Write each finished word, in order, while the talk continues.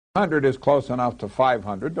100 is close enough to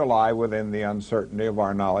 500 to lie within the uncertainty of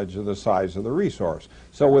our knowledge of the size of the resource.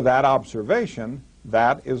 So with that observation,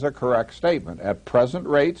 that is a correct statement. At present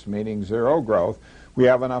rates, meaning zero growth, we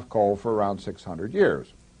have enough coal for around 600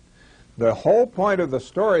 years. The whole point of the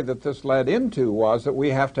story that this led into was that we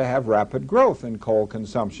have to have rapid growth in coal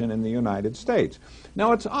consumption in the United States.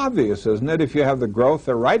 Now it's obvious, isn't it? If you have the growth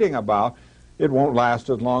they're writing about, it won't last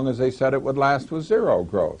as long as they said it would last with zero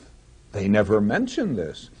growth. They never mentioned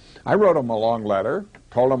this. I wrote them a long letter,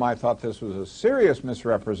 told them I thought this was a serious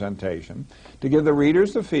misrepresentation, to give the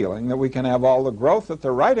readers the feeling that we can have all the growth that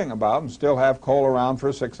they're writing about and still have coal around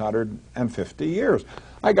for 650 years.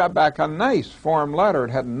 I got back a nice form letter.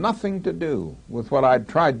 It had nothing to do with what I'd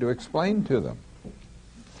tried to explain to them.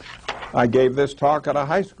 I gave this talk at a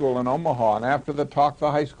high school in Omaha, and after the talk,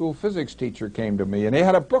 the high school physics teacher came to me, and he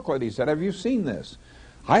had a booklet. He said, "Have you seen this?"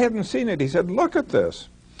 I hadn't seen it. He said, "Look at this.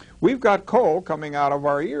 We've got coal coming out of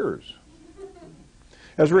our ears."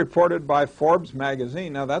 As reported by Forbes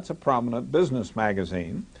magazine, now that's a prominent business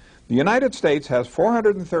magazine, the United States has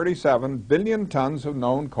 437 billion tons of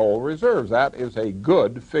known coal reserves. That is a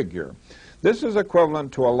good figure. This is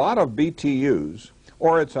equivalent to a lot of BTUs,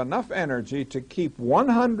 or it's enough energy to keep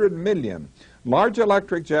 100 million large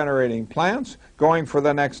electric generating plants going for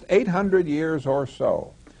the next 800 years or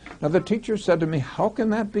so. Now the teacher said to me, "How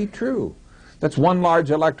can that be true? That's one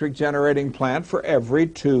large electric generating plant for every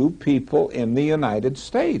 2 people in the United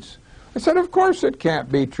States." I said, "Of course it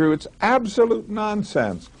can't be true. It's absolute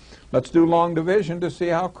nonsense. Let's do long division to see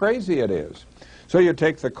how crazy it is." So you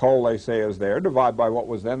take the coal they say is there, divide by what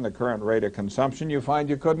was then the current rate of consumption, you find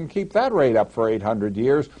you couldn't keep that rate up for 800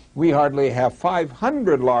 years. We hardly have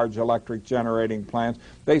 500 large electric generating plants.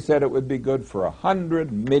 They said it would be good for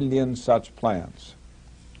 100 million such plants.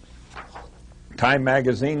 Time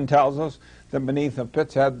magazine tells us that beneath the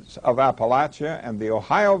pits heads of Appalachia and the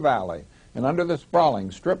Ohio Valley, and under the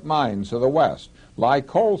sprawling strip mines of the West, lie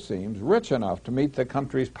coal seams rich enough to meet the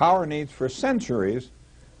country's power needs for centuries,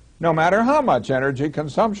 no matter how much energy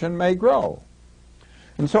consumption may grow.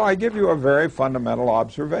 And so I give you a very fundamental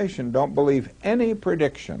observation. Don't believe any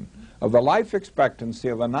prediction of the life expectancy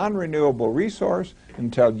of a non-renewable resource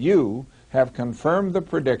until you have confirmed the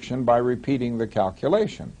prediction by repeating the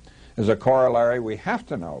calculation. As a corollary, we have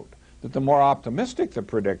to note that the more optimistic the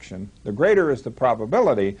prediction, the greater is the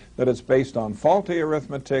probability that it's based on faulty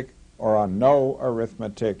arithmetic or on no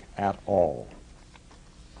arithmetic at all.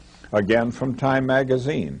 Again, from Time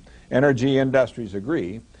magazine, energy industries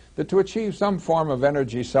agree that to achieve some form of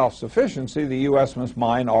energy self-sufficiency, the U.S. must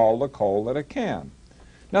mine all the coal that it can.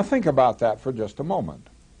 Now think about that for just a moment.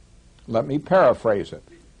 Let me paraphrase it.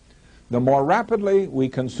 The more rapidly we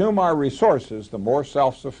consume our resources, the more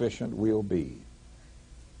self-sufficient we'll be.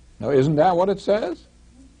 Now, isn't that what it says?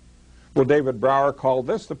 Well, David Brower called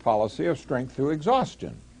this the policy of strength through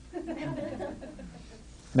exhaustion.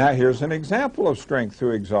 Now, here's an example of strength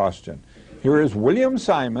through exhaustion. Here is William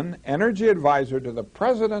Simon, energy advisor to the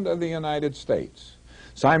President of the United States.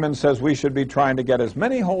 Simon says we should be trying to get as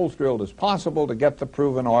many holes drilled as possible to get the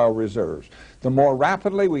proven oil reserves. The more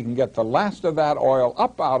rapidly we can get the last of that oil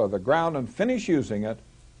up out of the ground and finish using it,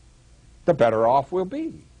 the better off we'll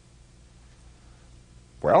be.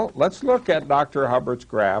 Well, let's look at Dr. Hubbard's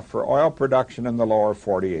graph for oil production in the lower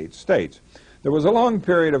 48 states. There was a long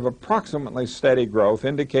period of approximately steady growth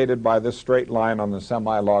indicated by this straight line on the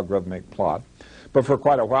semi-logarithmic plot. But for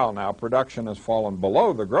quite a while now, production has fallen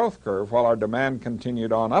below the growth curve while our demand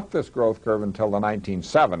continued on up this growth curve until the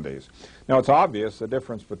 1970s. Now, it's obvious the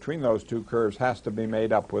difference between those two curves has to be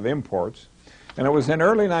made up with imports. And it was in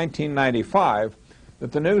early 1995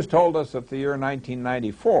 that the news told us that the year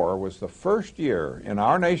 1994 was the first year in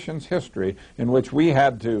our nation's history in which we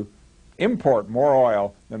had to import more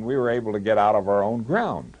oil than we were able to get out of our own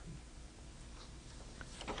ground.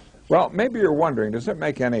 Well, maybe you're wondering, does it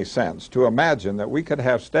make any sense to imagine that we could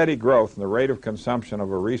have steady growth in the rate of consumption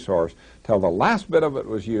of a resource till the last bit of it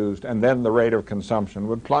was used and then the rate of consumption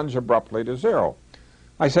would plunge abruptly to zero?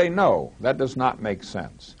 I say no, that does not make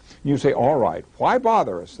sense. You say, all right, why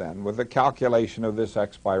bother us then with the calculation of this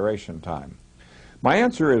expiration time? My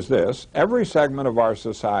answer is this: every segment of our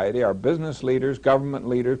society, our business leaders, government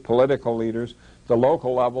leaders, political leaders, the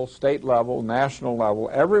local level, state level, national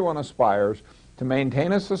level, everyone aspires to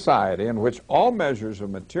maintain a society in which all measures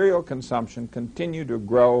of material consumption continue to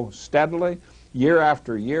grow steadily, year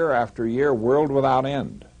after year after year, world without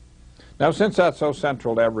end. Now, since that's so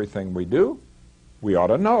central to everything we do, we ought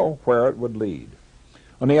to know where it would lead.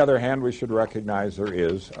 On the other hand, we should recognize there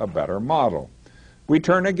is a better model. We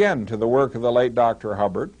turn again to the work of the late Dr.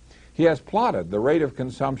 Hubbard. He has plotted the rate of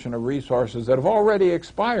consumption of resources that have already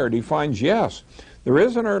expired. He finds, yes, There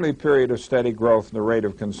is an early period of steady growth in the rate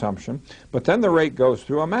of consumption, but then the rate goes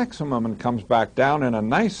through a maximum and comes back down in a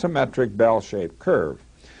nice symmetric bell-shaped curve.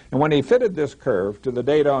 And when he fitted this curve to the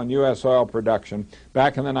data on U.S. oil production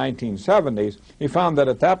back in the 1970s, he found that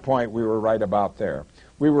at that point we were right about there.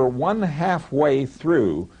 We were 1/2 way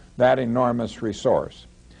through that enormous resource.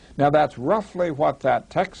 Now that's roughly what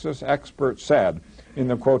that Texas expert said in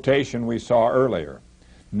the quotation we saw earlier.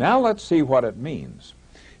 Now let's see what it means.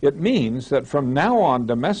 It means that from now on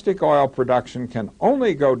domestic oil production can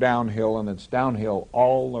only go downhill, and it's downhill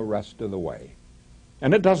all the rest of the way.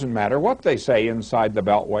 And it doesn't matter what they say inside the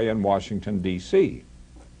Beltway in Washington, D.C.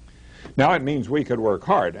 Now it means we could work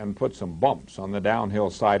hard and put some bumps on the downhill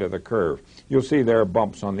side of the curve. You'll see there are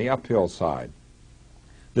bumps on the uphill side.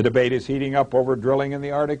 The debate is heating up over drilling in the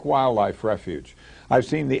Arctic Wildlife Refuge. I've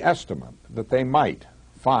seen the estimate that they might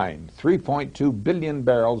find 3.2 billion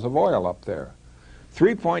barrels of oil up there.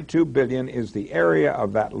 3.2 billion is the area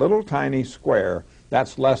of that little tiny square.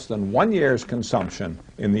 That's less than 1 year's consumption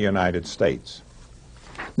in the United States.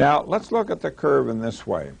 Now, let's look at the curve in this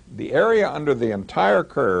way. The area under the entire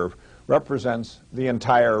curve represents the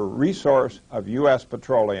entire resource of U.S.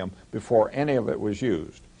 petroleum before any of it was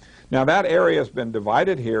used. Now, that area has been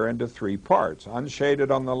divided here into 3 parts.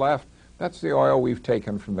 Unshaded on the left, that's the oil we've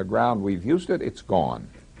taken from the ground. We've used it, it's gone.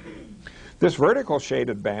 This vertical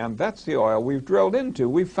shaded band, that's the oil we've drilled into.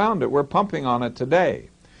 We've found it, we're pumping on it today.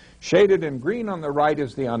 Shaded in green on the right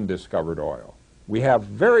is the undiscovered oil. We have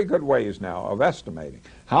very good ways now of estimating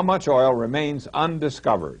how much oil remains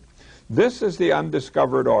undiscovered. This is the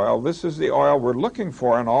undiscovered oil. This is the oil we're looking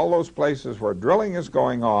for in all those places where drilling is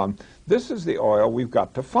going on. This is the oil we've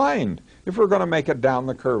got to find if we're going to make it down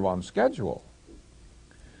the curve on schedule.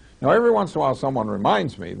 Now, every once in a while someone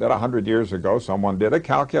reminds me that 100 years ago someone did a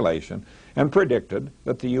calculation and predicted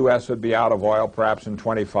that the U.S. would be out of oil perhaps in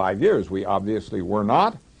 25 years. We obviously were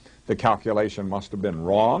not. The calculation must have been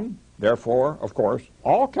wrong. Therefore, of course,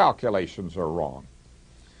 all calculations are wrong.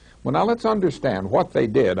 Well, now let's understand what they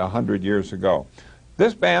did 100 years ago.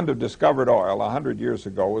 This band of discovered oil 100 years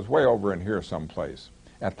ago was way over in here someplace.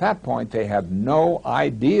 At that point, they had no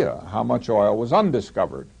idea how much oil was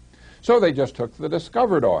undiscovered. So they just took the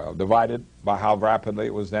discovered oil, divided by how rapidly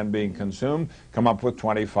it was then being consumed, come up with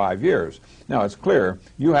 25 years. Now, it's clear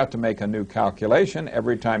you have to make a new calculation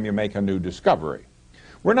every time you make a new discovery.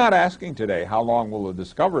 We're not asking today how long will the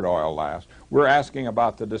discovered oil last. We're asking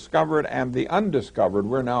about the discovered and the undiscovered.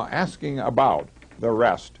 We're now asking about the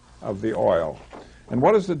rest of the oil. And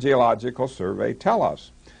what does the Geological Survey tell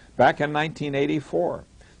us? Back in 1984,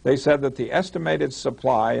 they said that the estimated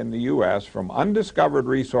supply in the U.S. from undiscovered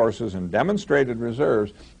resources and demonstrated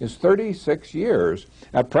reserves is 36 years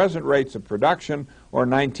at present rates of production, or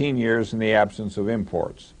 19 years in the absence of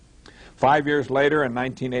imports. 5 years later, in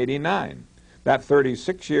 1989, that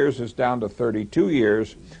 36 years is down to 32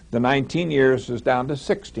 years. The 19 years is down to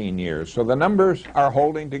 16 years. So the numbers are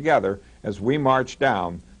holding together as we march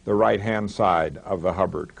down the right-hand side of the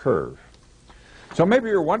Hubbard curve. So maybe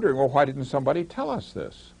you're wondering, well, why didn't somebody tell us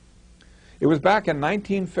this? It was back in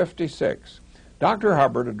 1956. Dr.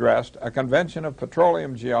 Hubbard addressed a convention of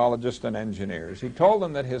petroleum geologists and engineers. He told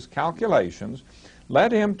them that his calculations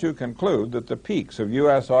led him to conclude that the peaks of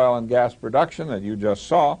U.S. oil and gas production that you just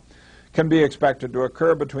saw can be expected to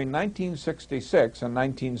occur between 1966 and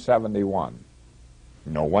 1971.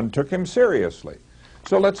 No one took him seriously.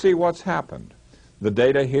 So let's see what's happened. The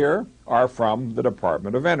data here are from the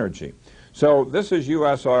Department of Energy. So this is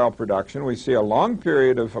U.S. oil production. We see a long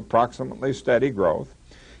period of approximately steady growth.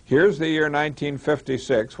 Here's the year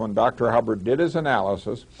 1956 when Dr. Hubbard did his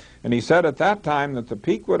analysis, and he said at that time that the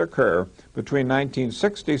peak would occur between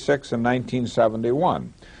 1966 and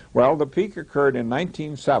 1971. Well, the peak occurred in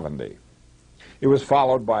 1970. It was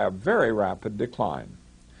followed by a very rapid decline.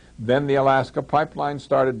 Then the Alaska pipeline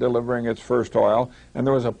started delivering its first oil, and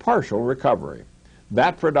there was a partial recovery.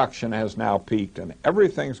 That production has now peaked, and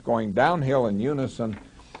everything's going downhill in unison.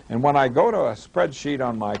 And when I go to a spreadsheet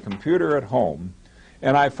on my computer at home,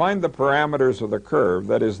 and I find the parameters of the curve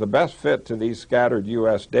that is the best fit to these scattered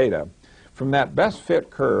U.S. data, from that best fit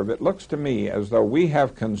curve, it looks to me as though we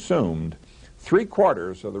have consumed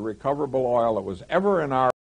 3/4 of the recoverable oil that was ever in our